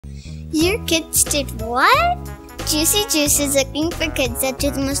Your kids did what? Juicy Juice is looking for kids that do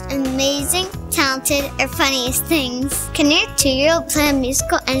the most amazing, talented, or funniest things. Can your 2-year-old play a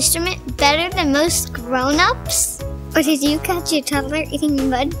musical instrument better than most grown-ups? Or did you catch your toddler eating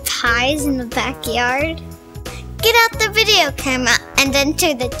mud pies in the backyard? Get out the video camera and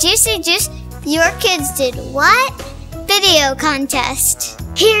enter the Juicy Juice Your Kids Did What? Video contest.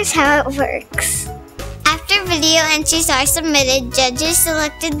 Here's how it works. After video entries are submitted, judges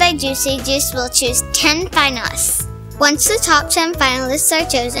selected by Juicy Juice will choose 10 finalists. Once the top 10 finalists are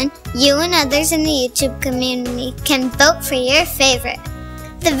chosen, you and others in the YouTube community can vote for your favorite.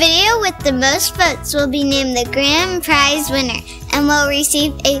 The video with the most votes will be named the grand prize winner and will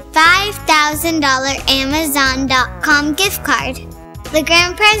receive a $5,000 Amazon.com gift card. The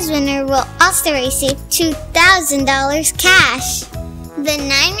grand prize winner will also receive $2,000 cash. The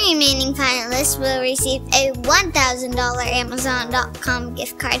 9 remaining finalists will receive a $1,000 Amazon.com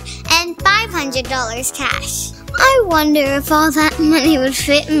gift card and $500 cash. I wonder if all that money would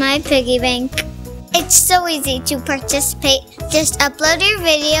fit in my piggy bank. It's so easy to participate. Just upload your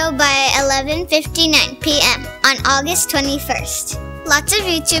video by 11:59 p.m. on August 21st. Lots of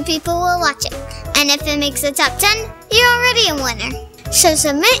YouTube people will watch it, and if it makes the top 10, you're already a winner. So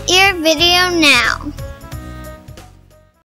submit your video now.